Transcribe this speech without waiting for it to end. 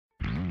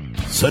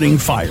setting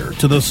fire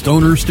to the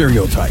stoner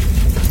stereotype,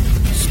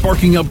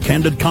 sparking up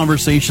candid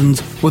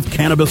conversations with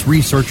cannabis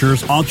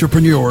researchers,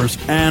 entrepreneurs,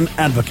 and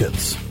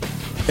advocates.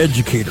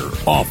 Educator,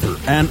 author,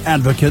 and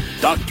advocate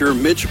Dr.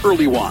 Mitch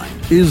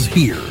Earleywine is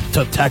here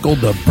to tackle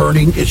the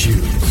burning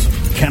issues.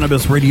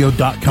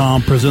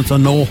 CannabisRadio.com presents a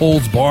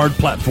no-holds-barred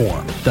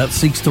platform that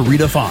seeks to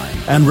redefine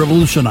and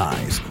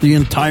revolutionize the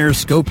entire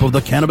scope of the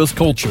cannabis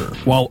culture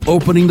while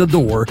opening the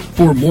door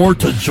for more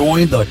to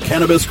join the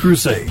cannabis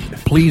crusade.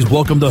 Please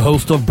welcome the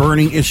host of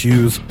Burning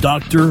Issues,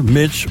 Dr.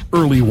 Mitch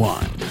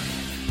Earleywine.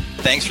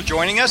 Thanks for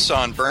joining us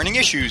on Burning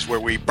Issues, where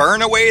we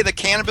burn away the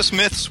cannabis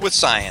myths with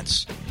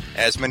science.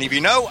 As many of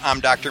you know, I'm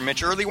Dr.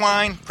 Mitch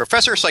Earleywine,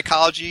 professor of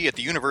psychology at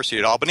the University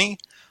of Albany,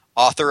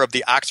 author of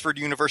the Oxford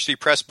University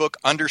Press book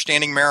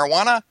Understanding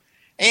Marijuana,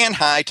 and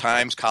High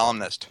Times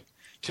columnist.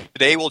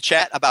 Today we'll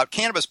chat about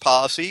cannabis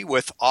policy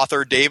with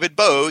author David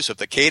Boaz of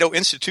the Cato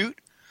Institute.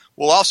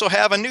 We'll also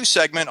have a new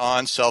segment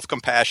on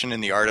self-compassion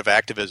in the art of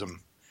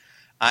activism.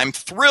 I'm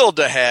thrilled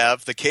to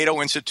have the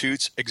Cato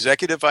Institute's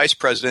Executive Vice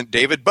President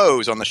David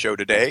Boaz on the show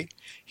today.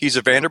 He's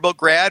a Vanderbilt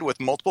grad with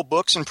multiple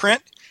books in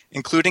print,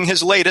 including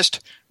his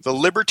latest, The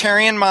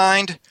Libertarian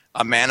Mind,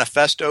 A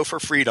Manifesto for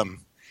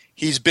Freedom.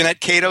 He's been at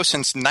Cato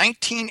since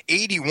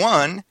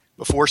 1981,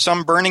 before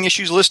some Burning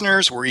Issues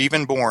listeners were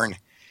even born.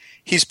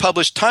 He's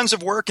published tons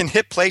of work in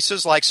hit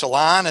places like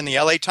Salon and the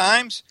LA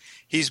Times.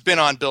 He's been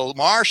on Bill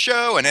Maher's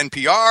show and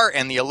NPR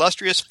and the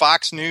illustrious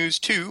Fox News,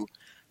 too.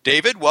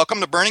 David,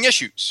 welcome to Burning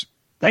Issues.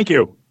 Thank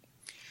you.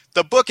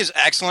 The book is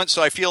excellent,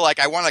 so I feel like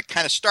I want to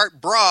kind of start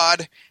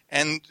broad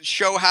and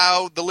show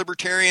how the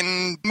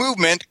libertarian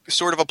movement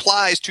sort of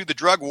applies to the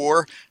drug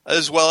war,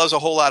 as well as a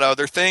whole lot of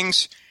other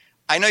things.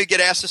 I know you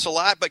get asked this a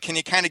lot, but can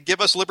you kind of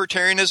give us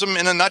libertarianism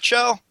in a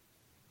nutshell?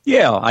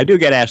 Yeah, I do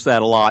get asked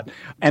that a lot.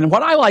 And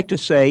what I like to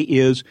say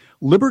is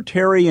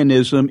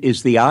libertarianism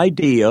is the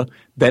idea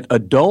that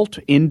adult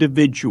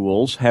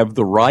individuals have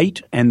the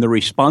right and the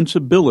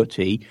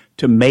responsibility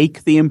to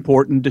make the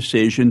important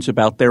decisions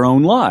about their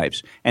own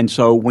lives. And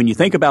so when you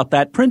think about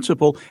that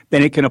principle,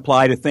 then it can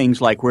apply to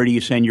things like where do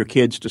you send your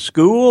kids to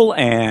school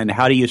and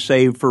how do you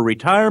save for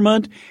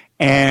retirement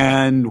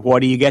and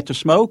what do you get to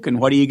smoke and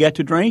what do you get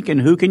to drink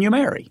and who can you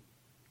marry?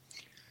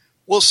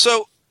 Well,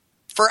 so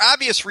for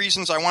obvious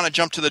reasons, I want to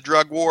jump to the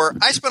drug war.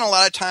 I spent a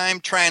lot of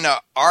time trying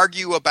to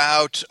argue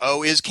about,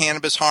 is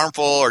cannabis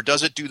harmful or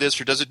does it do this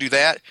or does it do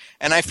that?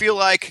 And I feel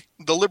like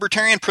the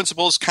libertarian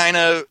principles kind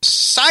of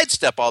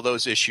sidestep all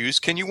those issues.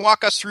 Can you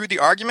walk us through the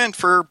argument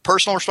for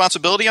personal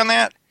responsibility on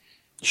that?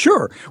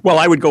 Sure. Well,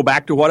 I would go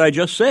back to what I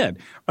just said.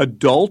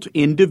 Adult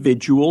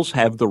individuals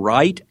have the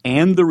right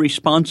and the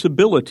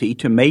responsibility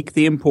to make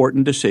the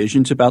important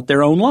decisions about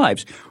their own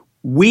lives.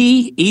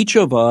 We, each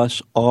of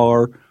us,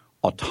 are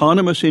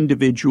autonomous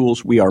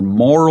individuals. We are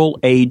moral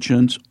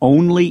agents.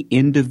 Only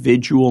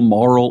individual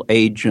moral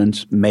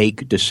agents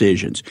make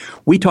decisions.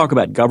 We talk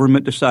about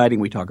government deciding.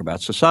 We talk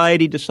about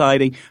society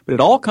deciding. But it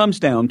all comes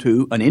down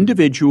to an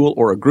individual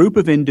or a group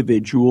of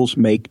individuals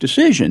make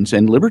decisions.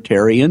 And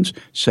libertarians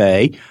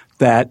say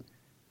that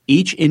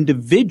each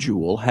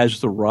individual has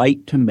the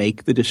right to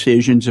make the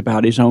decisions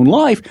about his own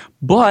life,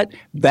 but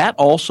that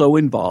also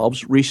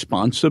involves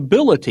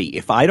responsibility.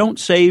 If I don't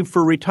save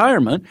for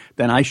retirement,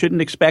 then I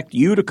shouldn't expect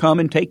you to come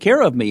and take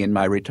care of me in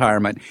my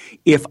retirement.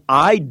 If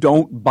I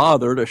don't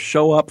bother to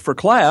show up for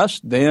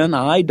class, then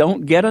I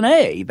don't get an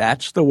A.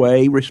 That's the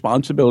way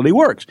responsibility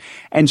works.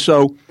 And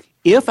so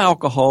if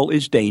alcohol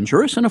is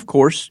dangerous, and of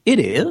course it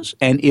is,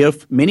 and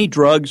if many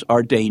drugs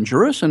are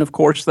dangerous, and of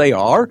course they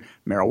are,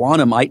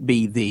 marijuana might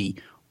be the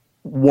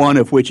one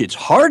of which it's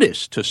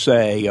hardest to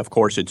say, of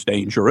course, it's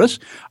dangerous.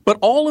 But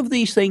all of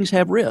these things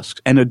have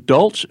risks, and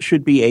adults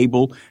should be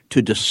able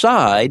to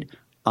decide,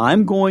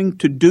 I'm going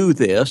to do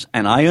this,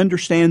 and I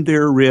understand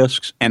there are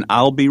risks, and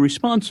I'll be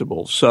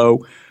responsible.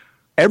 So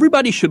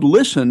everybody should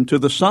listen to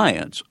the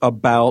science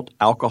about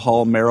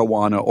alcohol,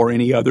 marijuana, or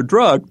any other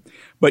drug,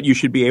 but you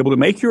should be able to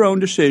make your own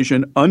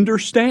decision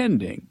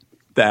understanding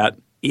that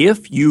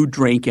if you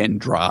drink and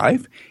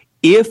drive,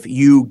 if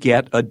you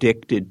get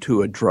addicted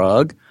to a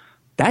drug,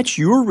 that's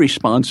your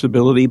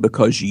responsibility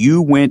because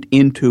you went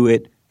into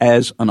it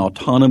as an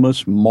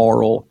autonomous,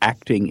 moral,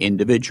 acting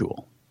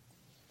individual.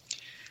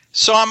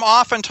 So I'm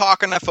often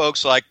talking to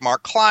folks like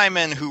Mark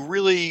Kleiman who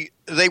really,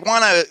 they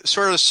want to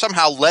sort of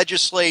somehow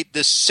legislate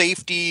this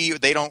safety.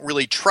 They don't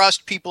really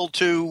trust people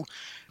to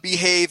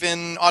behave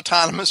in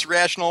autonomous,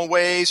 rational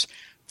ways.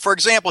 For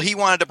example, he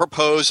wanted to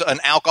propose an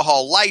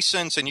alcohol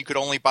license, and you could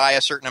only buy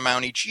a certain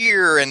amount each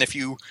year. And if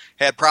you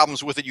had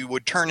problems with it, you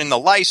would turn in the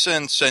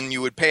license and you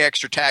would pay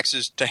extra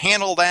taxes to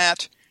handle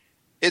that.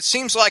 It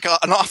seems like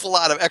an awful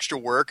lot of extra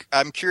work.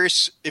 I'm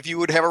curious if you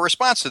would have a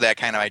response to that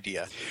kind of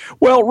idea.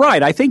 Well,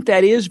 right. I think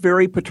that is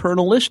very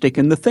paternalistic.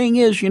 And the thing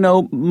is,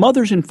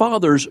 mothers and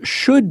fathers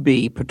should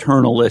be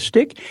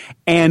paternalistic.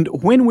 And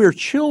when we're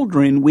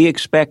children, we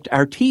expect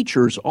our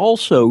teachers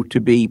also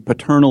to be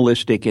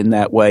paternalistic in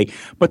that way.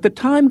 But the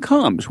time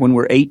comes when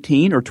we're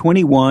 18 or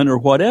 21 or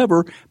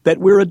whatever that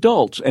we're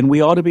adults and we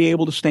ought to be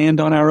able to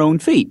stand on our own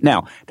feet.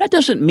 Now, that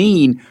doesn't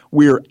mean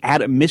we're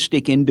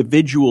atomistic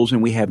individuals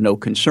and we have no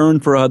concern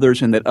for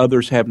others and that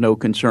others have no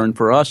concern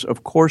for us.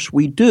 Of course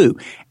we do.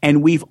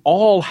 And we've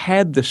all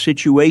had the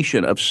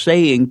situation of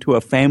saying to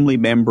a family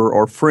member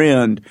or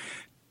friend,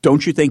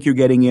 don't you think you're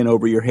getting in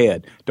over your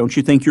head? Don't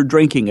you think you're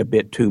drinking a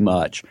bit too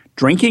much?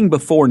 Drinking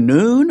before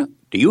noon?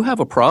 Do you have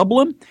a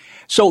problem?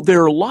 So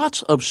there are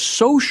lots of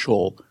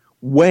social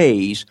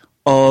ways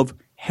of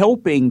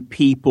helping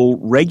people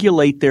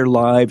regulate their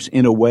lives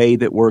in a way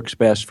that works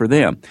best for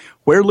them.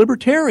 Where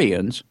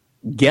libertarians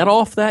get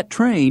off that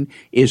train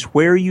is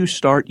where you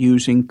start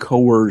using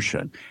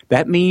coercion.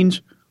 That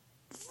means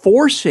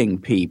forcing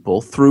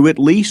people through at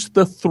least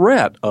the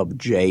threat of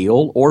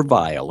jail or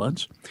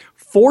violence,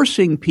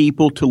 forcing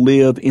people to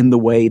live in the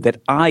way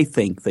that I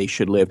think they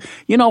should live.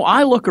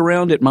 I look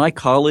around at my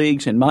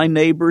colleagues and my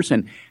neighbors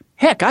and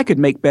heck, I could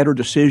make better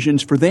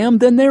decisions for them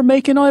than they're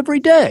making every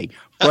day.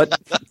 But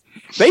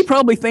they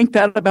probably think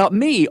that about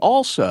me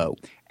also.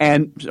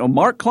 And so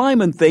Mark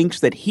Kleiman thinks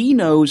that he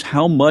knows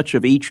how much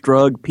of each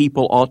drug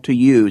people ought to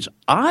use.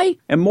 I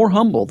am more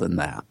humble than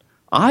that.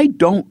 I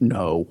don't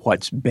know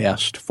what's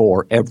best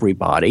for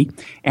everybody,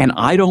 and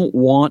I don't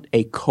want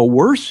a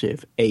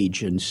coercive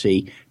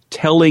agency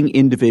telling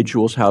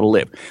individuals how to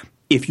live.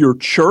 If your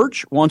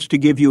church wants to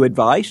give you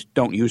advice,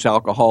 don't use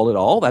alcohol at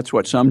all. That's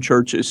what some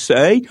churches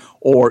say.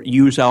 Or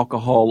use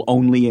alcohol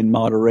only in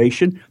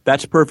moderation.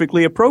 That's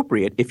perfectly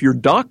appropriate. If your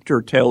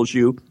doctor tells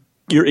you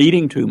you're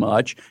eating too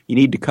much, you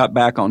need to cut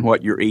back on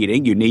what you're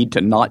eating, you need to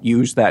not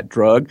use that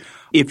drug.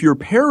 If your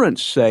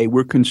parents say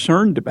we're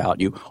concerned about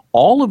you,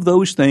 all of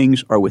those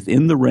things are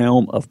within the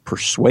realm of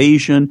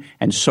persuasion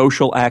and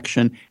social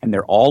action, and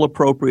they're all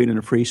appropriate in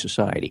a free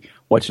society.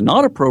 What's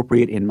not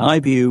appropriate, in my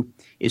view,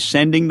 is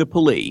sending the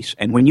police.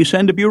 And when you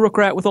send a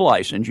bureaucrat with a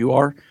license, you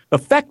are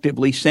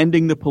effectively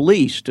sending the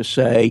police to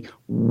say,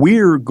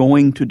 we're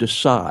going to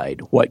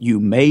decide what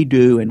you may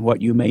do and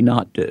what you may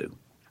not do.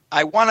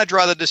 I want to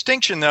draw the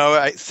distinction, though.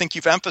 I think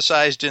you've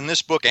emphasized in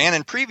this book and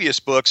in previous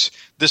books,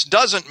 this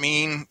doesn't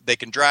mean they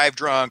can drive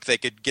drunk, they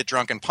could get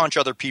drunk and punch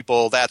other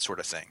people, that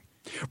sort of thing.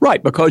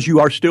 Right, because you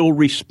are still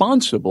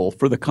responsible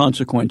for the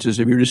consequences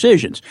of your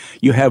decisions.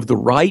 You have the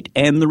right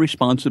and the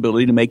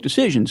responsibility to make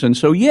decisions. And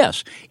so,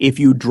 yes, if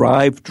you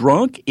drive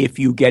drunk, if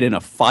you get in a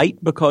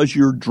fight because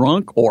you're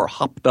drunk or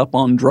hopped up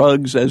on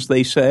drugs, as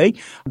they say,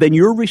 then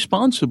you're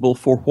responsible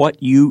for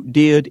what you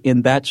did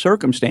in that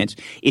circumstance.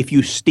 If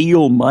you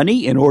steal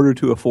money in order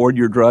to afford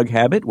your drug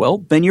habit, well,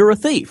 then you're a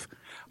thief.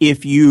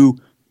 If you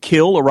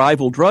kill a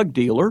rival drug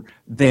dealer,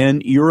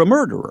 then you're a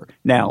murderer.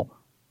 Now,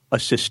 a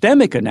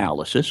systemic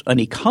analysis, an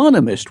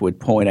economist would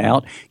point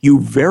out, you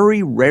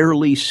very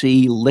rarely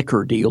see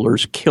liquor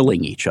dealers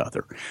killing each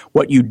other.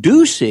 What you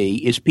do see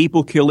is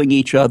people killing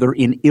each other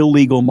in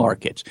illegal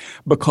markets.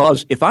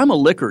 Because if I'm a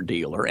liquor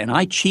dealer and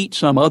I cheat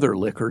some other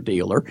liquor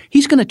dealer,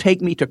 he's going to take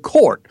me to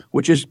court,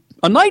 which is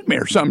a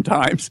nightmare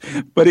sometimes,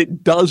 but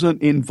it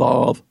doesn't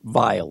involve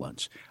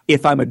violence.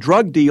 If I'm a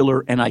drug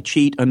dealer and I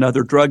cheat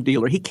another drug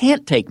dealer, he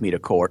can't take me to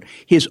court.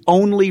 His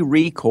only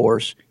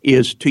recourse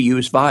is to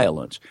use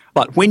violence.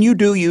 But when you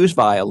do use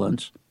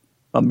violence,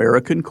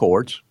 American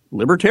courts,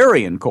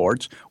 libertarian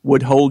courts,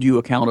 would hold you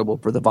accountable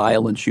for the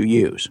violence you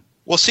use.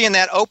 Well, see, and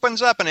that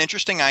opens up an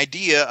interesting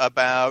idea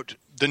about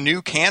the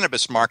new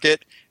cannabis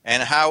market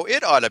and how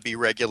it ought to be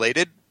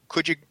regulated.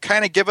 Could you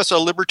kind of give us a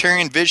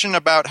libertarian vision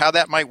about how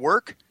that might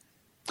work?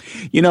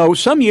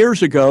 Some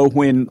years ago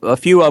when a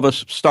few of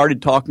us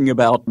started talking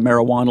about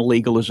marijuana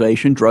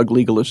legalization, drug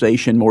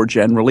legalization more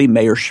generally,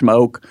 Mayor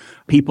Schmoke,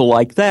 people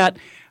like that,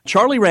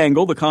 Charlie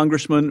Rangel, the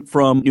congressman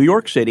from New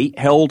York City,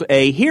 held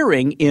a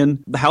hearing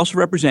in the House of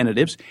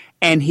Representatives,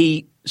 and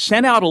he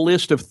sent out a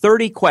list of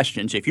 30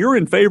 questions. If you're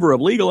in favor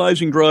of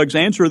legalizing drugs,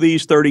 answer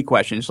these 30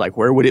 questions, like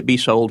where would it be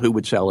sold, who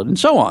would sell it, and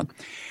so on.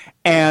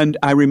 And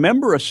I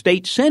remember a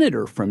state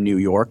senator from New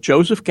York,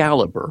 Joseph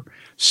Gallagher,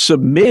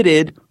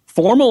 submitted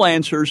formal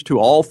answers to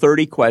all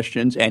 30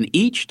 questions, and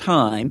each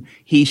time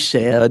he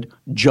said,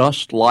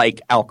 just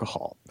like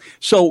alcohol.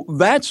 So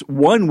that's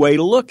one way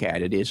to look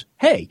at it is,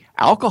 hey,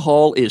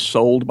 alcohol is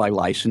sold by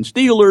licensed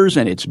dealers,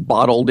 and it's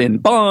bottled in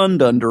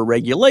bond under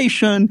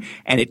regulation,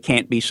 and it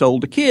can't be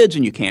sold to kids,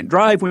 and you can't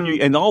drive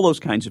and all those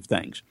kinds of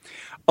things.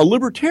 A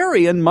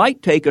libertarian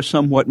might take a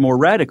somewhat more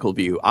radical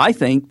view. I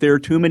think there are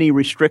too many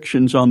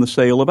restrictions on the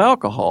sale of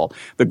alcohol.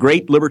 The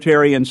great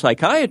libertarian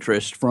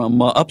psychiatrist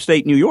from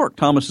upstate New York,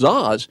 Thomas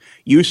Szasz,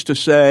 used to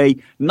say,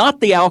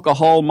 not the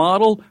alcohol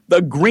model,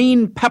 the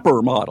green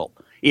pepper model.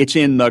 It's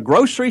in the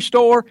grocery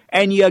store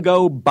and you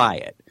go buy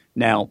it.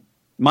 Now,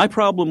 my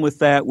problem with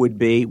that would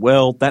be,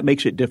 well, that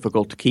makes it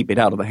difficult to keep it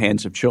out of the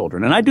hands of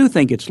children. And I do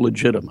think it's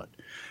legitimate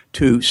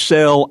to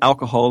sell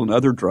alcohol and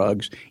other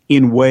drugs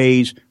in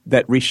ways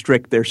that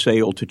restrict their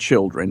sale to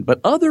children.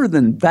 But other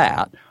than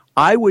that,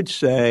 I would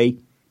say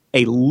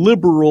a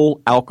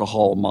liberal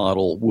alcohol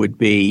model would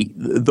be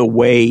the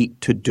way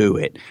to do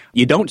it.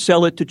 You don't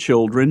sell it to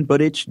children,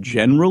 but it's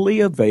generally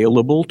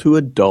available to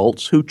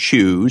adults who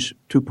choose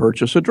to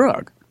purchase a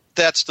drug.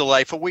 That's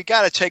delightful. We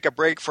got to take a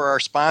break for our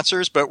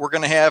sponsors, but we're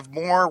going to have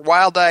more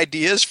wild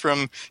ideas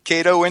from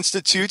Cato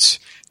Institute's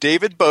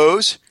David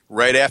Boaz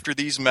right after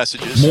these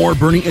messages. More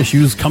burning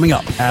issues coming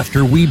up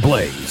after we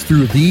blaze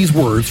through these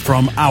words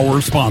from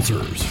our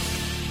sponsors.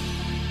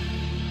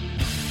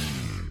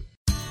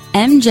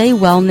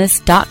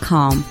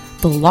 MJWellness.com,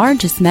 the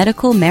largest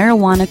medical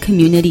marijuana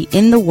community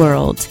in the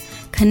world.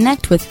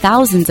 Connect with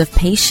thousands of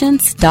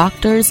patients,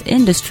 doctors,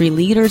 industry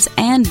leaders,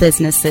 and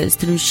businesses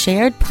through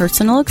shared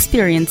personal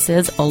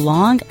experiences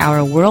along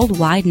our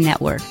worldwide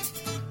network.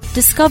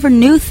 Discover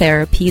new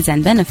therapies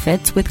and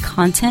benefits with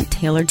content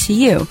tailored to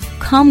you.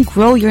 Come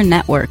grow your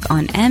network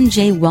on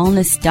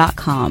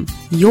MJWellness.com.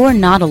 You're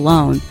not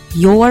alone.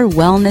 Your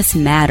wellness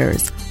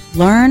matters.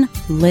 Learn,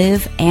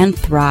 live, and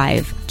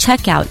thrive.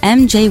 Check out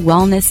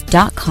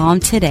MJWellness.com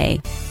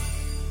today.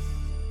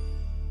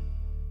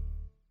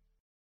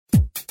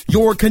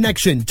 Your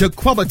connection to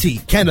quality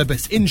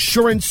cannabis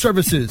insurance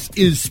services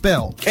is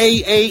spelled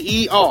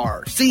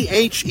K-A-E-R-C-H-E-R.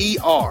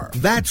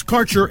 That's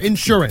Karcher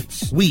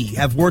Insurance. We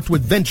have worked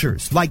with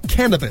ventures like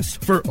cannabis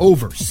for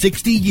over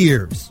 60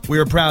 years.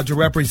 We're proud to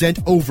represent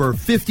over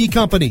 50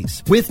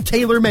 companies with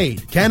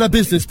tailor-made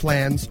cannabis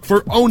plans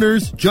for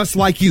owners just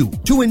like you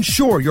to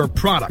insure your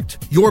product,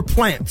 your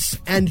plants,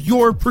 and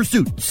your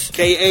pursuits.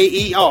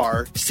 K-A-E-R-C-H-E-R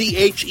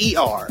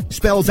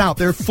spells out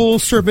their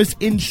full-service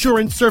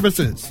insurance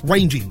services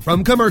ranging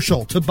from commercial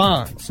to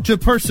bonds to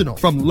personal,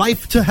 from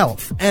life to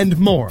health, and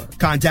more.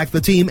 Contact the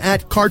team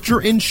at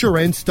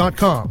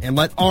KarcherInsurance.com and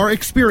let our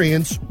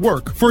experience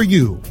work for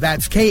you.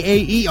 That's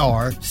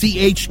K-A-E-R-C-H-E-R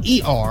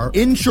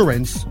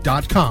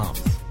Insurance.com.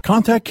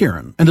 Contact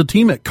Karen and the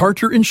team at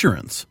Karcher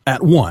Insurance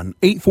at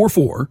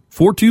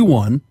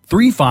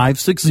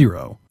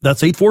 1-844-421-3560.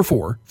 That's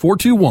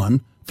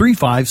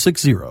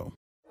 844-421-3560.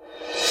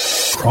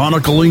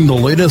 Chronicling the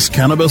latest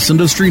cannabis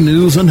industry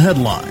news and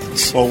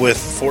headlines. Well, with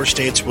 4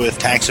 states with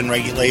tax and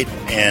regulate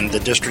and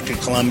the District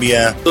of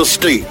Columbia. The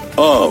state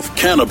of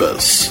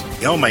cannabis.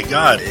 Oh my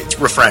God, it's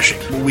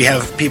refreshing. We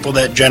have people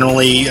that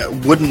generally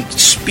wouldn't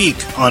speak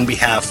on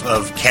behalf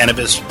of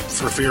cannabis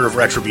for fear of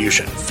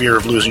retribution, fear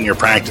of losing your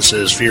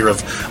practices, fear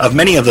of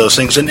many of those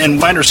things,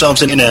 and find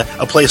ourselves in a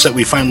place that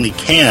we finally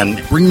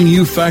can. Bringing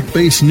you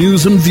fact-based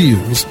news and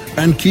views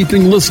and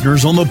keeping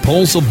listeners on the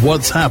pulse of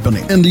what's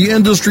happening in the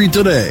industry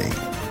today.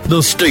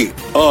 The state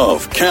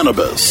of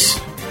cannabis.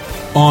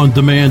 On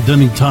demand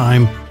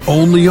anytime,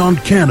 only on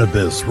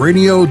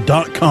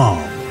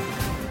CannabisRadio.com.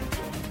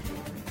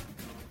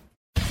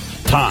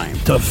 Time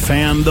to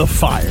fan the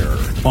fire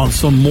on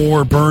some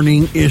more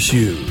burning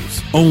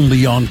issues,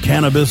 only on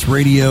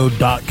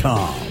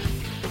CannabisRadio.com.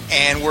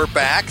 And we're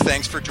back.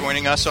 Thanks for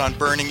joining us on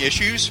Burning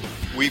Issues.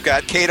 We've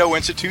got Cato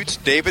Institute's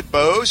David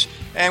Boaz,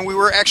 and we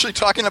were actually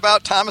talking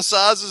about Thomas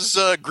Oz's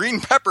green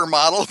pepper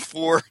model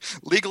for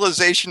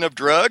legalization of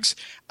drugs.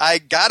 I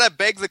gotta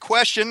beg the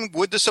question,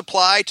 would this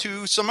apply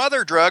to some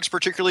other drugs,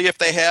 particularly if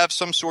they have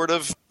some sort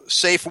of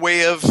safe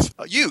way of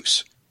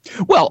use?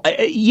 Well,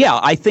 yeah,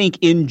 I think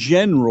in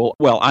general,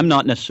 I'm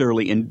not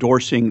necessarily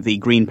endorsing the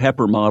green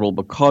pepper model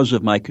because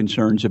of my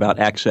concerns about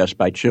access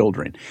by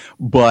children,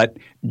 but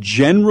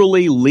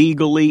generally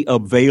legally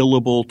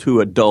available to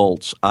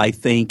adults, I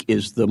think,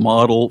 is the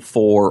model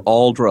for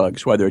all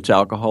drugs, whether it's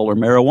alcohol or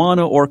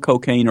marijuana or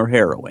cocaine or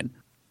heroin.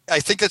 I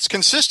think that's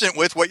consistent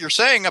with what you're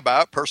saying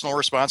about personal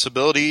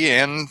responsibility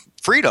and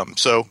freedom,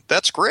 so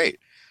that's great.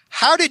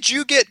 How did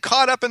you get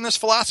caught up in this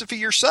philosophy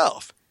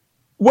yourself?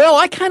 Well,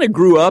 I kind of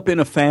grew up in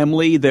a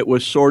family that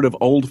was sort of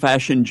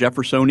old-fashioned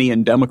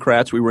Jeffersonian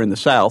Democrats. We were in the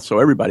South, so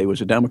everybody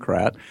was a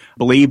Democrat.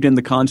 Believed in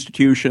the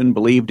Constitution,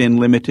 believed in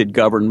limited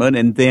government.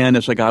 And then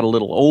as I got a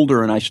little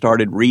older and I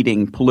started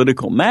reading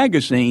political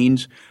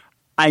magazines,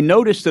 I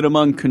noticed that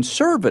among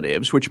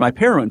conservatives, which my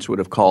parents would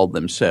have called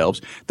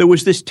themselves, there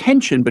was this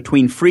tension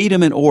between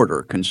freedom and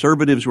order.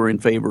 Conservatives were in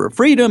favor of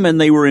freedom and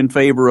they were in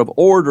favor of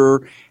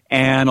order.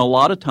 And a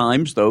lot of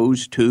times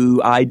those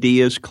two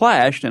ideas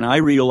clashed, and I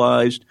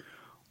realized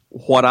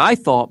what I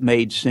thought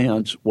made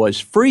sense was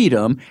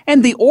freedom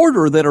and the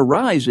order that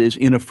arises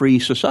in a free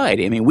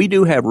society. I mean, we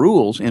do have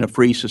rules in a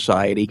free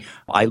society.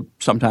 I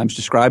sometimes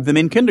describe them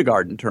in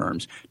kindergarten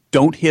terms.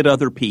 Don't hit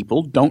other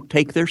people, don't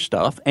take their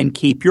stuff, and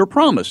keep your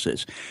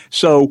promises.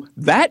 So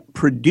that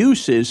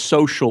produces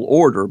social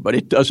order, but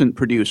it doesn't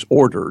produce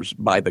orders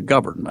by the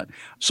government.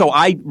 So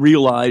I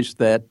realized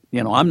that,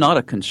 I'm not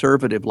a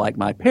conservative like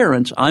my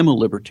parents. I'm a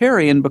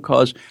libertarian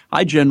because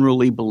I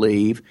generally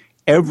believe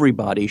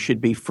everybody should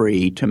be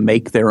free to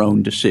make their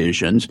own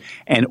decisions,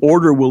 and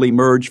order will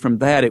emerge from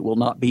that. It will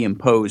not be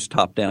imposed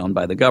top-down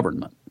by the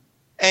government.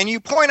 And you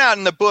point out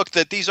in the book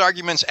that these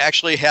arguments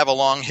actually have a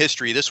long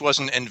history. This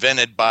wasn't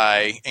invented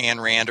by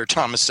Ayn Rand or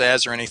Thomas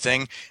Saz or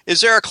anything. Is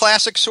there a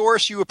classic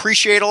source you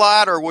appreciate a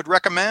lot or would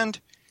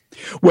recommend?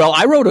 Well,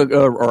 I wrote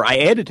I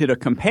edited a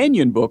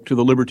companion book to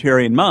the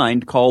Libertarian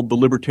Mind called The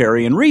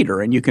Libertarian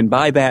Reader, and you can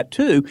buy that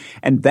too.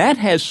 And that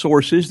has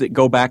sources that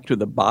go back to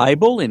the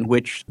Bible, in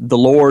which the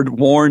Lord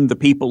warned the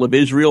people of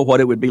Israel what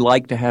it would be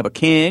like to have a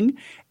king,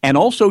 and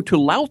also to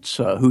Lao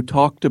Tzu, who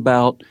talked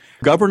about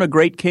govern a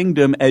great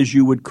kingdom as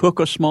you would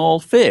cook a small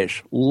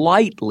fish,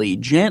 lightly,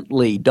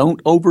 gently, don't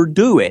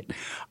overdo it.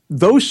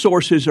 Those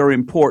sources are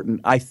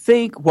important. I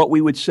think what we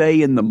would say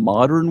in the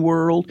modern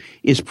world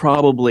is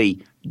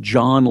probably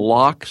John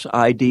Locke's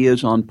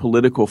ideas on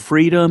political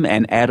freedom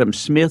and Adam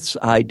Smith's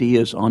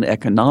ideas on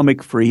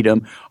economic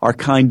freedom are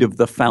kind of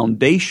the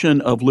foundation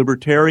of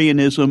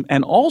libertarianism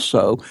and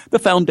also the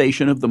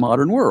foundation of the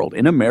modern world.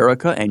 In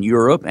America and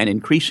Europe and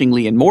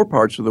increasingly in more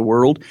parts of the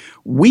world,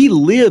 we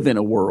live in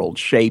a world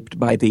shaped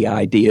by the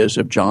ideas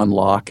of John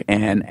Locke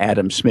and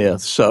Adam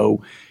Smith.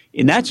 So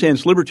in that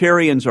sense,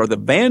 libertarians are the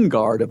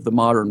vanguard of the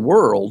modern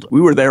world. We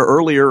were there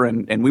earlier,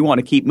 and we want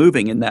to keep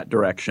moving in that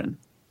direction.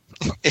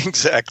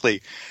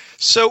 Exactly.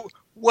 So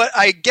what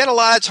I get a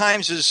lot of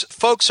times is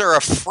folks are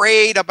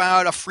afraid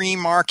about a free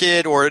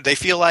market, or they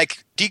feel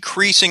like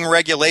decreasing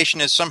regulation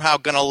is somehow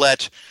going to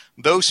let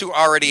those who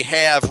already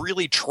have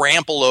really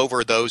trample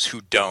over those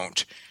who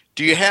don't.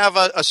 Do you have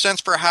a sense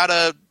for how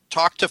to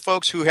talk to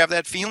folks who have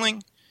that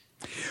feeling?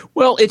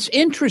 Well, it's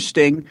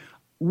interesting.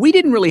 We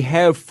didn't really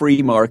have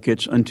free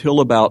markets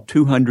until about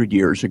 200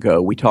 years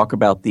ago. We talk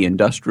about the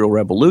Industrial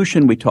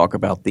Revolution. We talk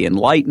about the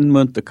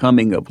Enlightenment, the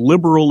coming of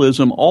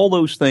liberalism. All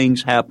those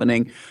things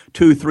happening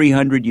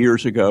 200-300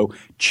 years ago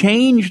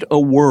changed a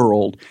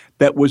world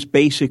that was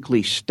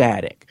basically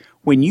static.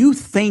 When you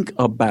think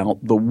about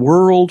the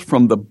world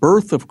from the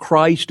birth of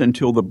Christ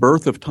until the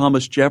birth of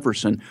Thomas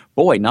Jefferson,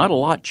 boy, not a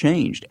lot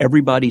changed.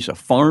 Everybody's a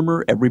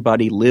farmer.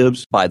 Everybody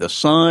lives by the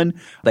sun.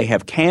 They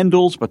have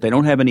candles, but they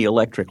don't have any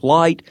electric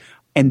light.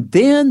 And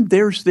then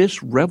there's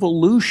this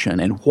revolution,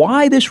 and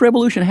why this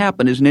revolution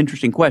happened is an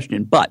interesting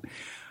question, but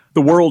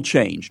the world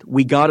changed.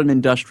 We got an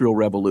industrial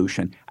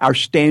revolution. Our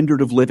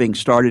standard of living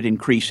started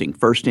increasing,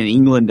 first in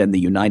England and the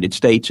United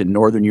States and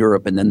Northern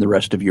Europe, and then the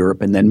rest of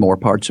Europe, and then more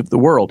parts of the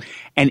world.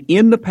 And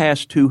in the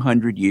past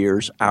 200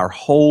 years, our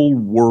whole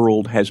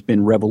world has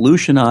been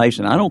revolutionized,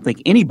 and I don't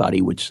think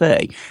anybody would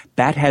say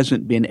that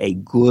hasn't been a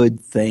good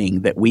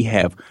thing, that we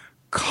have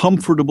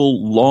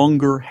comfortable,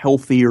 longer,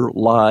 healthier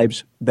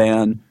lives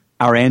than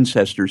our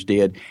ancestors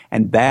did,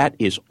 and that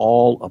is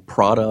all a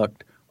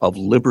product of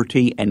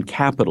liberty and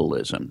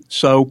capitalism.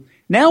 So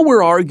now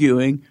we're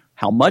arguing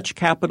how much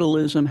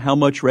capitalism, how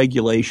much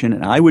regulation,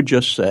 and I would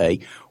just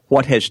say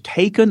what has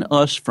taken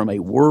us from a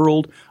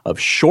world of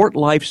short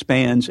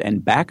lifespans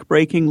and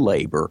backbreaking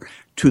labor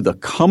to the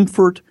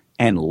comfort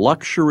and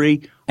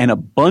luxury and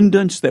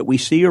abundance that we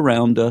see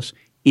around us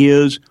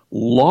is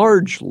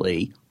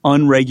largely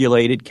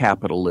unregulated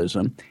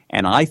capitalism.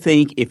 And I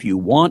think if you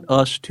want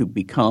us to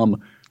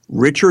become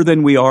richer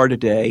than we are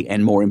today,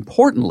 and more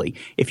importantly,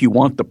 if you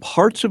want the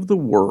parts of the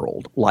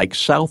world like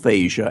South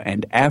Asia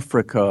and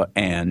Africa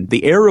and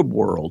the Arab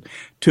world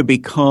to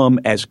become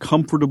as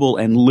comfortable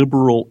and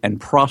liberal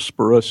and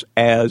prosperous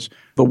as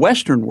the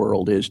Western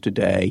world is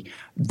today,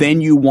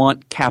 then you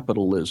want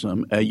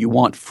capitalism, you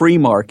want free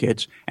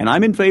markets, and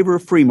I'm in favor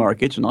of free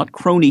markets, not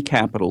crony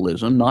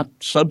capitalism, not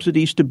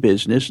subsidies to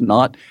business,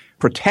 not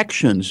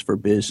protections for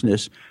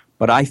business,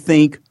 but I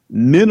think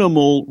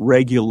minimal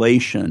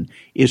regulation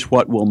is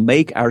what will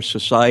make our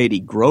society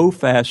grow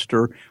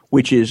faster,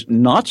 which is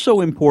not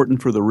so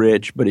important for the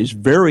rich, but is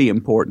very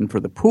important for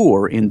the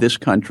poor in this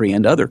country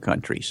and other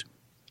countries.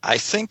 I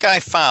think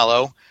I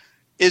follow.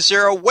 Is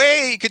there a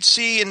way you could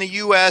see in the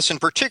U.S., and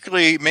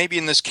particularly maybe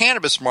in this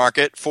cannabis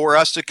market, for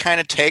us to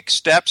kind of take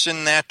steps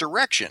in that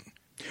direction?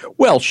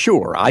 Well,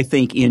 sure. I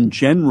think in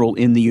general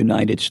in the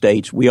United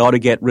States, we ought to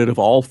get rid of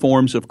all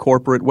forms of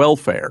corporate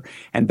welfare.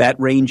 And that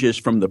ranges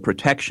from the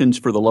protections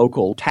for the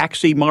local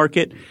taxi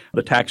market,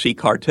 the taxi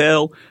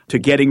cartel, to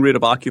getting rid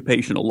of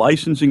occupational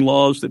licensing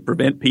laws that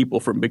prevent people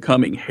from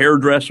becoming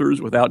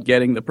hairdressers without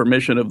getting the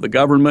permission of the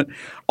government,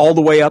 all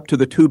the way up to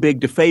the too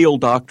big to fail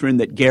doctrine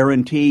that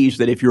guarantees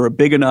that if you're a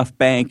big enough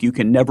bank, you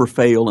can never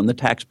fail and the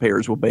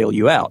taxpayers will bail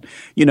you out.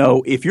 You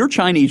know, if your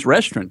Chinese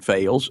restaurant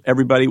fails,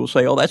 everybody will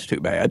say, oh, that's too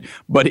bad.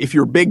 But if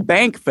your big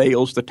bank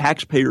fails, the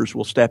taxpayers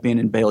will step in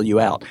and bail you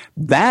out.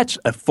 That's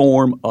a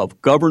form of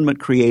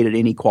government-created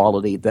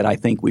inequality that I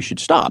think we should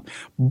stop.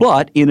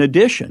 But in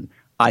addition,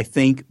 I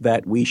think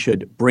that we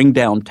should bring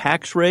down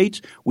tax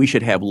rates. We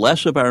should have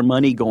less of our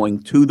money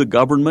going to the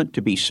government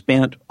to be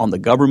spent on the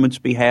government's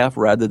behalf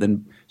rather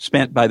than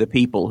spent by the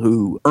people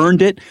who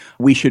earned it.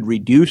 We should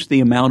reduce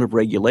the amount of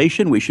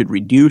regulation. We should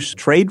reduce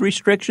trade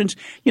restrictions.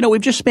 You know,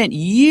 we've just spent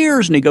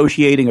years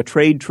negotiating a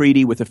trade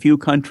treaty with a few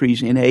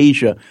countries in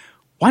Asia.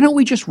 Why don't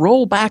we just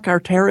roll back our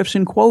tariffs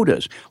and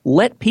quotas?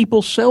 Let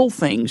people sell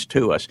things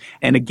to us.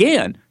 And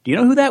again, Do you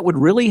know who that would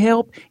really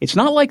help? It's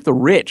not like the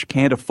rich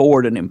can't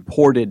afford an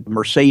imported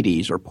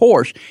Mercedes or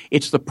Porsche.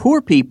 It's the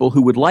poor people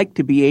who would like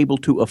to be able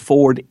to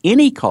afford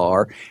any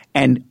car,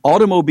 and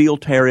automobile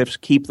tariffs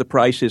keep the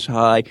prices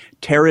high.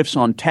 Tariffs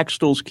on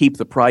textiles keep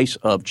the price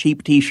of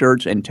cheap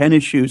T-shirts and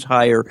tennis shoes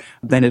higher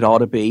than it ought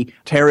to be.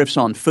 Tariffs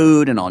on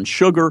food and on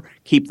sugar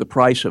keep the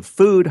price of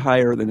food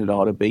higher than it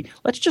ought to be.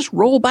 Let's just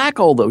roll back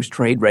all those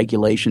trade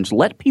regulations.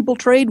 Let people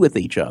trade with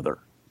each other.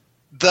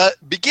 The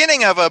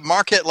beginning of a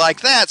market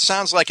like that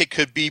sounds like it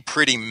could be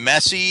pretty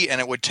messy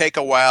and it would take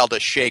a while to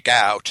shake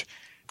out.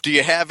 Do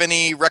you have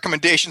any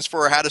recommendations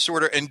for how to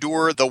sort of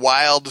endure the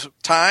wild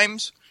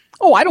times?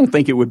 Oh, I don't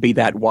think it would be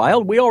that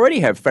wild. We already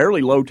have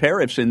fairly low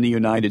tariffs in the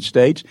United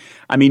States.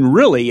 I mean,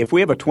 really, if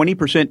we have a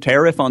 20%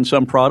 tariff on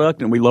some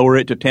product and we lower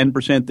it to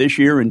 10% this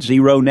year and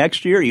 0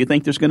 next year, you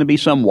think there's going to be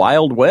some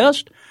Wild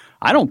West?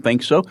 I don't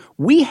think so.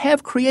 We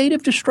have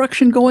creative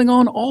destruction going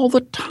on all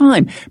the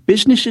time.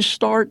 Businesses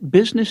start,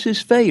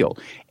 businesses fail.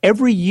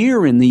 Every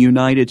year in the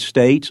United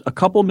States, a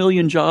couple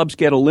million jobs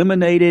get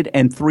eliminated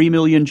and 3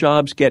 million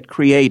jobs get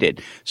created.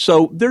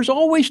 So there's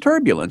always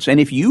turbulence. And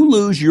if you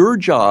lose your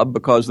job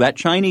because that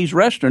Chinese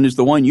restaurant is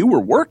the one you were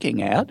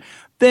working at,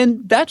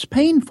 then that's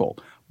painful.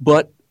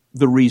 But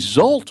the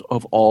result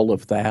of all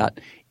of that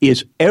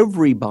is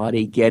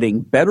everybody getting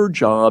better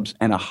jobs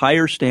and a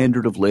higher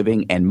standard of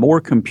living and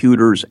more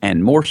computers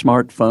and more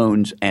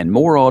smartphones and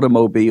more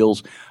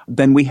automobiles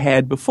than we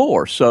had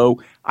before. So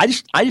I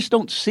just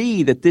don't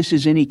see that this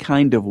is any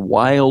kind of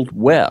Wild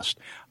West.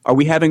 Are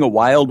we having a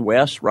Wild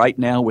West right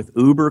now with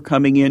Uber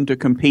coming in to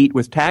compete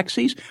with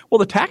taxis? Well,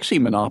 the taxi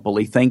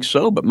monopoly thinks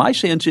so, but my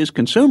sense is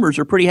consumers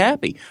are pretty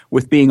happy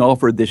with being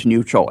offered this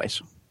new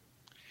choice.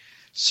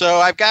 So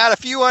I've got a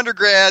few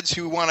undergrads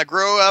who want to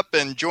grow up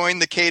and join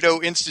the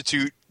Cato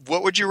Institute.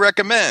 What would you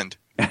recommend?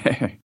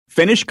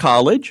 Finish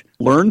college,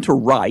 learn to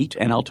write,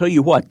 and I'll tell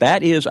you what,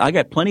 that is, I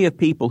got plenty of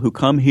people who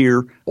come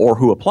here or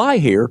who apply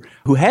here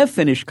who have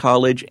finished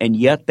college and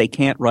yet they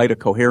can't write a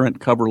coherent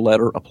cover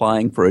letter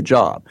applying for a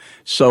job.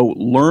 So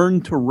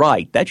learn to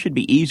write. That should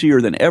be easier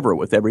than ever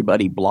with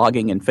everybody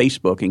blogging and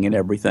Facebooking and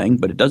everything,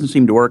 but it doesn't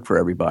seem to work for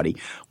everybody.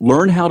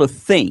 Learn how to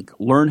think.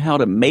 Learn how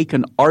to make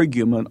an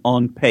argument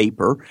on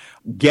paper.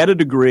 Get a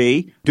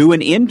degree. Do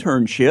an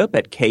internship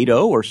at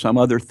Cato or some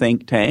other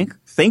think tank.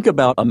 Think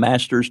about a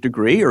master's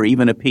degree or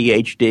even a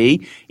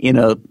PhD in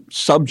a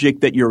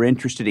subject that you're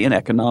interested in,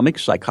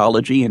 economics,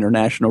 psychology,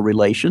 international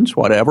relations,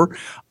 whatever,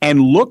 and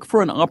look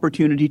for an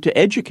opportunity to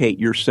educate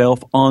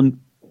yourself on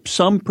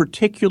some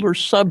particular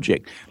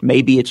subject.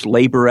 Maybe it's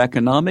labor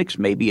economics,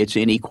 maybe it's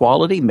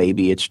inequality,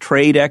 maybe it's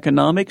trade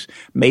economics,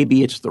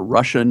 maybe it's the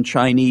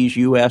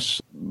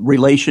Russian-Chinese-U.S.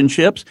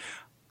 relationships.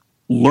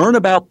 Learn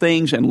about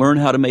things and learn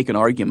how to make an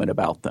argument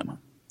about them.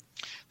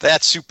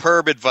 That's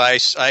superb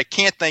advice. I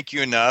can't thank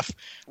you enough.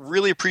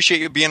 Really appreciate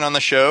you being on the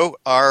show.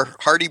 Our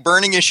hearty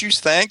burning issues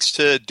thanks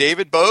to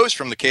David Boaz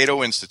from the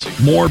Cato Institute.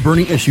 More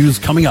burning issues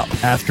coming up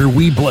after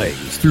we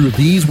blaze through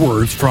these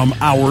words from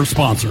our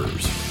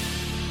sponsors.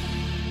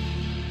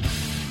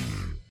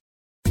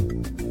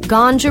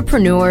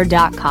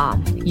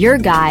 Ganjapreneur.com, your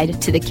guide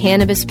to the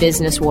cannabis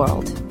business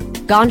world.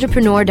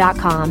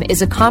 Ganjapreneur.com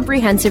is a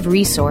comprehensive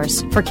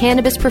resource for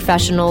cannabis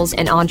professionals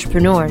and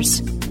entrepreneurs.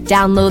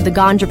 Download the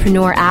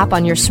Ganjapreneur app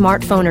on your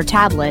smartphone or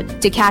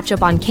tablet to catch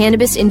up on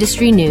cannabis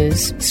industry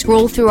news,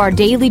 scroll through our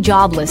daily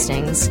job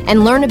listings,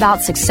 and learn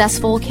about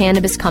successful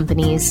cannabis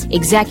companies,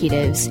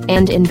 executives,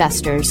 and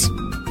investors.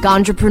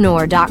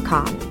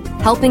 Ganjapreneur.com,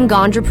 helping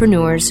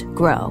Ganjapreneurs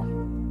grow.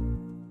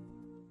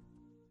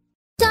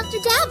 Dr.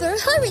 Dabber,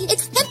 hurry!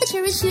 Its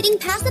temperature is shooting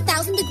past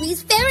 1,000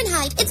 degrees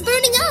Fahrenheit. It's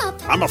burning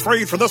up. I'm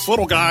afraid for this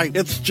little guy,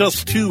 it's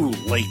just too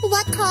late.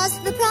 What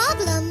caused the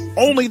problem?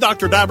 Only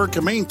Dr. Dabber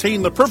can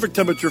maintain the perfect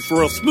temperature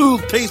for a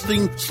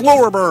smooth-tasting,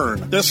 slower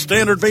burn. This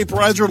standard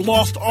vaporizer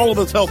lost all of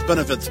its health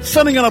benefits,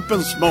 sending it up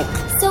in smoke.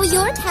 So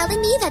you're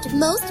telling me that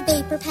most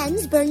vapor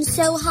pens burn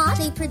so hot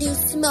they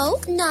produce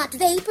smoke, not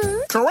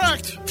vapor?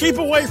 Correct. Keep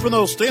away from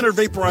those standard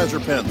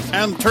vaporizer pens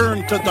and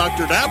turn to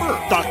Dr. Dabber.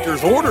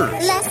 Doctor's orders.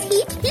 Less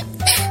heat,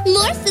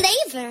 more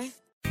flavor.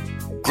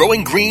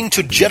 Growing green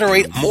to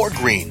generate more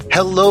green.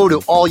 Hello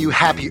to all you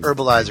happy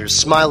herbalizers,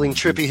 smiling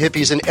trippy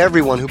hippies, and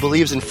everyone who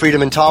believes in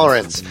freedom and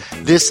tolerance.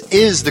 This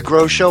is The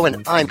Grow Show,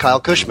 and I'm Kyle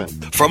Cushman.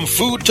 From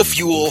food to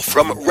fuel,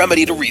 from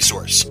remedy to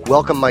resource.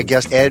 Welcome my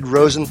guest, Ed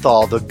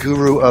Rosenthal, the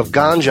guru of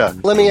ganja.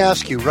 Let me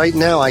ask you, right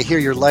now I hear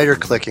your lighter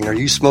clicking. Are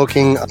you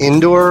smoking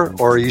indoor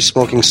or are you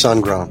smoking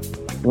sun-grown?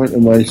 What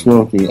am I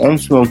smoking? I'm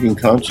smoking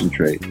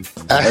concentrate.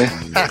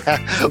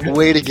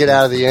 Way to get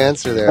out of the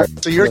answer there.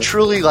 So you're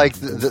truly like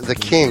the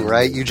king,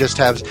 right? You just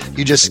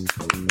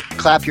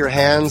clap your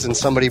hands and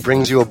somebody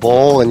brings you a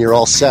bowl and you're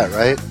all set,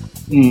 right?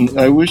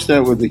 I wish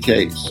that were the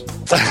case.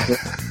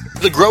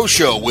 The Grow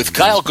Show with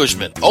Kyle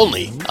Cushman,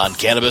 only on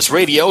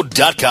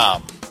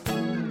CannabisRadio.com.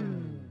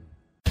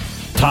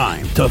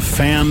 Time to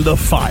fan the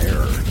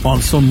fire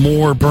on some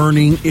more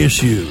burning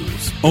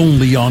issues,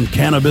 only on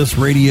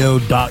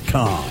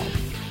CannabisRadio.com.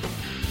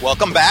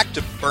 Welcome back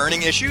to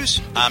Burning Issues.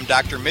 I'm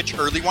Dr. Mitch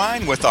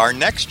Earleywine with our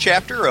next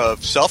chapter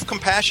of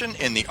Self-Compassion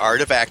in the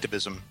Art of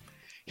Activism.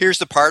 Here's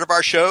the part of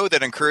our show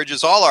that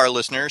encourages all our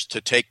listeners to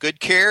take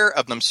good care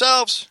of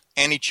themselves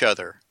and each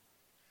other.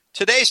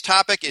 Today's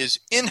topic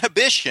is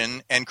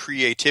inhibition and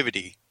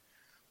creativity.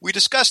 We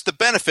discussed the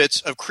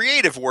benefits of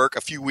creative work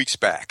a few weeks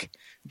back.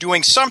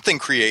 Doing something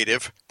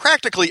creative,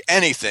 practically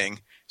anything,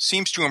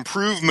 seems to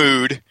improve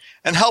mood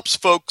and helps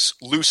folks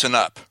loosen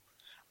up.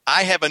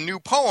 I have a new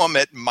poem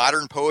at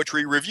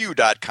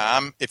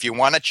modernpoetryreview.com if you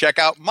want to check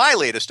out my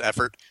latest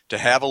effort to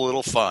have a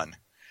little fun.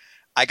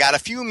 I got a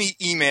few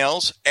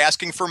emails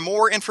asking for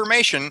more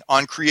information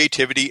on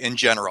creativity in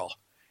general.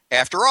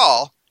 After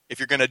all, if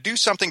you're going to do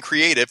something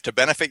creative to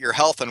benefit your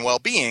health and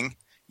well-being,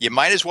 you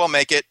might as well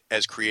make it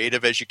as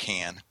creative as you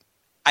can.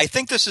 I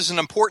think this is an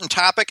important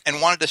topic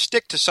and wanted to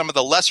stick to some of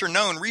the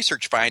lesser-known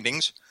research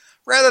findings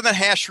rather than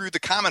hash through the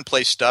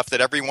commonplace stuff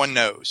that everyone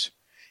knows.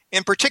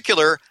 In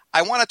particular,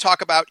 I want to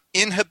talk about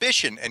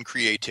inhibition and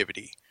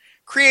creativity.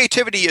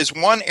 Creativity is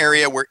one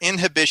area where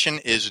inhibition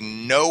is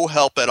no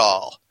help at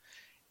all.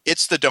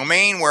 It's the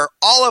domain where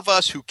all of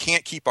us who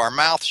can't keep our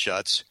mouth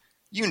shut,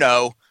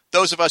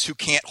 those of us who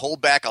can't hold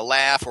back a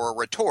laugh or a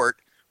retort,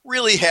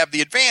 really have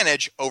the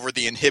advantage over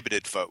the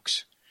inhibited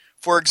folks.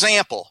 For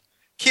example,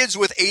 kids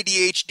with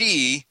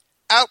ADHD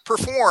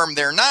outperform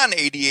their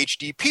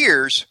non-ADHD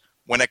peers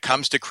when it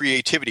comes to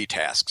creativity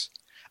tasks.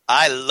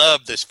 I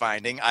love this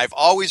finding. I've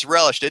always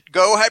relished it.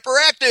 Go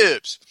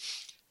hyperactives!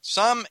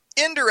 Some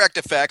indirect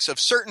effects of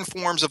certain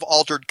forms of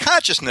altered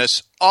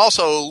consciousness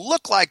also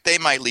look like they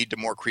might lead to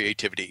more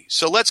creativity.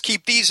 So let's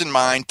keep these in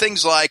mind.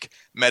 Things like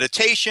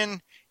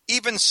meditation,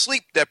 even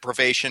sleep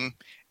deprivation,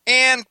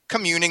 and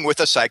communing with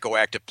a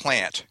psychoactive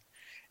plant.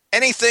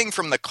 Anything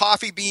from the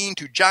coffee bean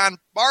to John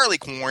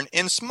barleycorn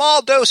in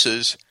small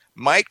doses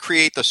might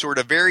create the sort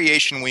of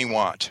variation we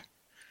want.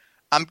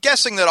 I'm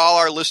guessing that all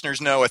our listeners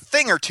know a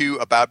thing or two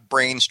about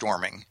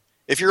brainstorming.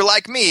 If you're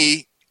like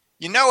me,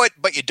 you know it,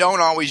 but you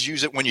don't always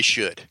use it when you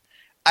should.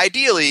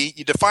 Ideally,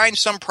 you define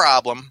some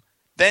problem,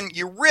 then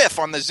you riff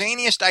on the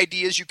zaniest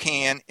ideas you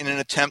can in an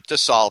attempt to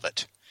solve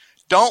it.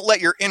 Don't let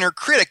your inner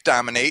critic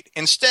dominate.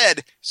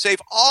 Instead,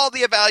 save all the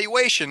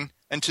evaluation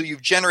until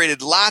you've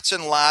generated lots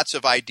and lots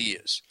of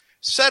ideas.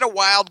 Set a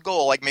wild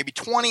goal, like maybe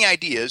 20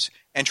 ideas,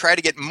 and try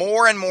to get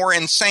more and more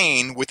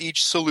insane with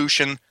each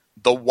solution.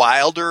 The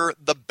wilder,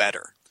 the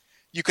better.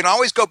 You can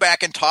always go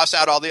back and toss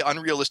out all the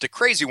unrealistic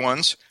crazy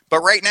ones,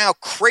 but right now,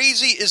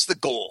 crazy is the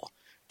goal.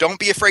 Don't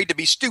be afraid to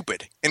be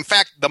stupid. In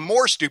fact, the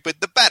more stupid,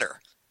 the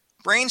better.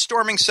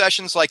 Brainstorming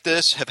sessions like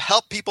this have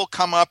helped people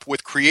come up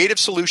with creative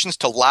solutions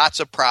to lots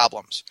of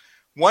problems.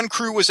 One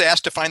crew was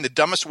asked to find the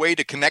dumbest way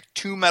to connect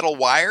two metal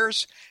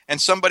wires,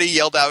 and somebody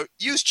yelled out,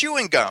 "Use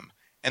chewing gum."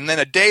 And then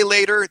a day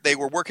later, they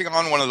were working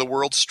on one of the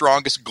world's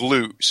strongest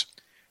glues.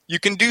 You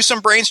can do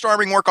some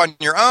brainstorming work on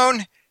your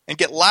own and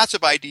get lots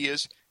of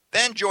ideas,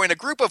 then join a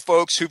group of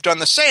folks who've done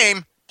the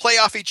same, play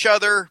off each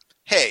other.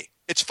 Hey,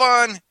 it's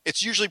fun,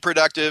 it's usually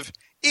productive.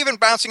 Even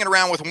bouncing it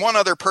around with one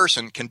other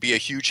person can be a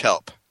huge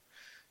help.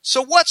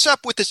 So what's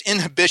up with this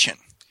inhibition?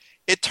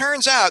 It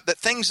turns out that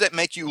things that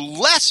make you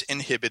less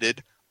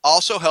inhibited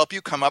also help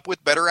you come up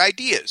with better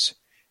ideas.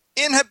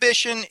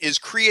 Inhibition is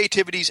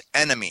creativity's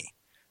enemy.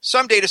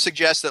 Some data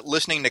suggests that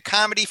listening to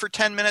comedy for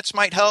 10 minutes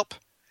might help,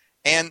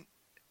 and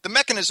the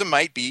mechanism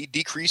might be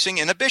decreasing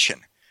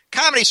inhibition.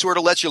 Comedy sort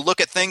of lets you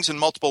look at things in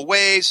multiple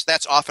ways.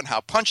 That's often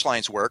how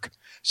punchlines work.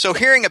 So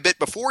hearing a bit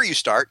before you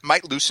start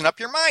might loosen up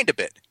your mind a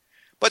bit.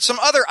 But some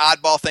other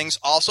oddball things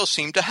also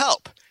seem to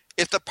help.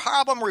 If the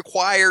problem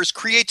requires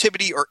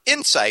creativity or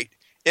insight,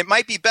 it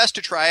might be best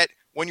to try it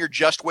when you're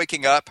just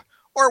waking up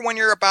or when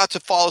you're about to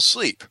fall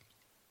asleep.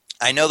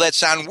 I know that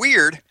sounds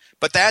weird,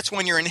 but that's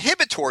when your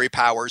inhibitory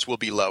powers will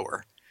be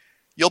lower.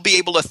 You'll be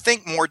able to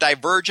think more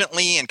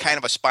divergently in kind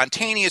of a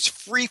spontaneous,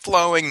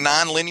 free-flowing,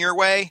 non-linear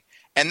way.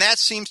 And that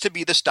seems to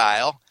be the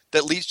style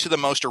that leads to the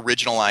most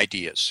original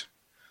ideas.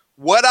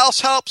 What else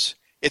helps?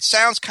 It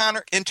sounds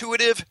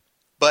counterintuitive,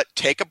 but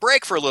take a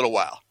break for a little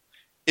while.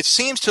 It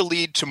seems to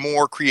lead to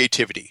more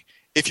creativity.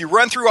 If you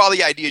run through all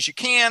the ideas you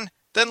can,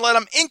 then let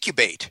them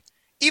incubate.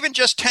 Even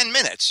just 10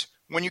 minutes.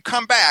 When you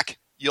come back,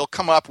 you'll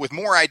come up with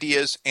more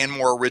ideas and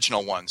more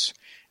original ones.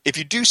 If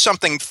you do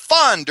something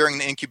fun during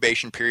the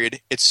incubation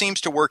period, it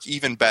seems to work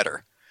even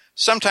better.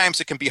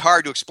 Sometimes it can be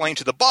hard to explain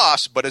to the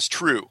boss, but it's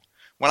true.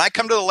 When I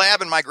come to the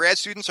lab and my grad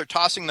students are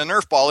tossing the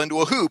Nerf ball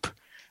into a hoop,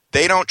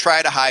 they don't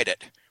try to hide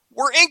it.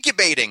 We're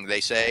incubating,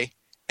 they say.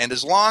 And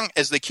as long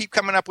as they keep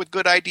coming up with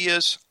good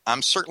ideas,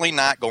 I'm certainly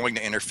not going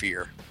to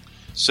interfere.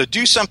 So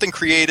do something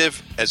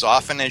creative as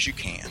often as you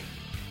can.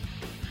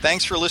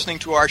 Thanks for listening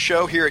to our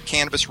show here at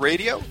Cannabis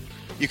Radio.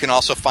 You can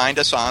also find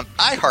us on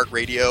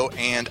iHeartRadio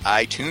and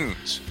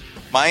iTunes.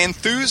 My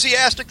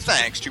enthusiastic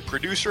thanks to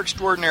producer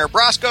extraordinaire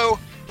Brosco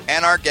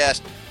and our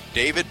guest,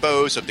 David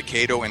Boaz of the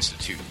Cato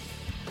Institute.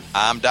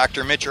 I'm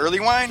Dr. Mitch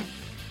Earleywine.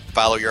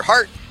 Follow your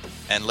heart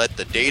and let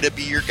the data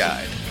be your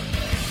guide.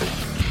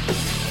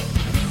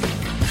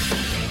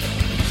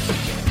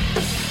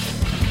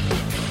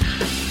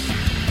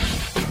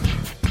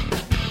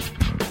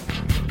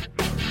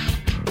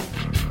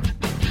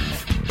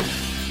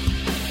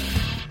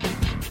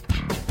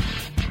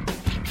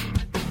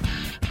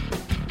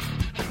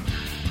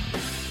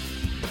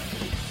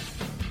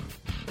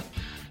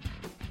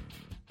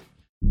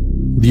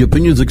 The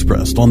opinions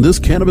expressed on this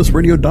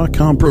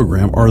CannabisRadio.com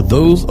program are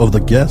those of the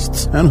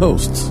guests and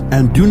hosts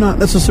and do not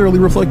necessarily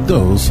reflect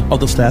those of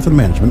the staff and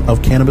management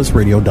of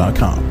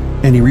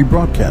CannabisRadio.com. Any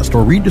rebroadcast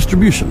or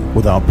redistribution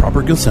without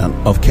proper consent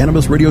of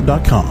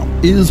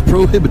CannabisRadio.com is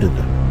prohibited.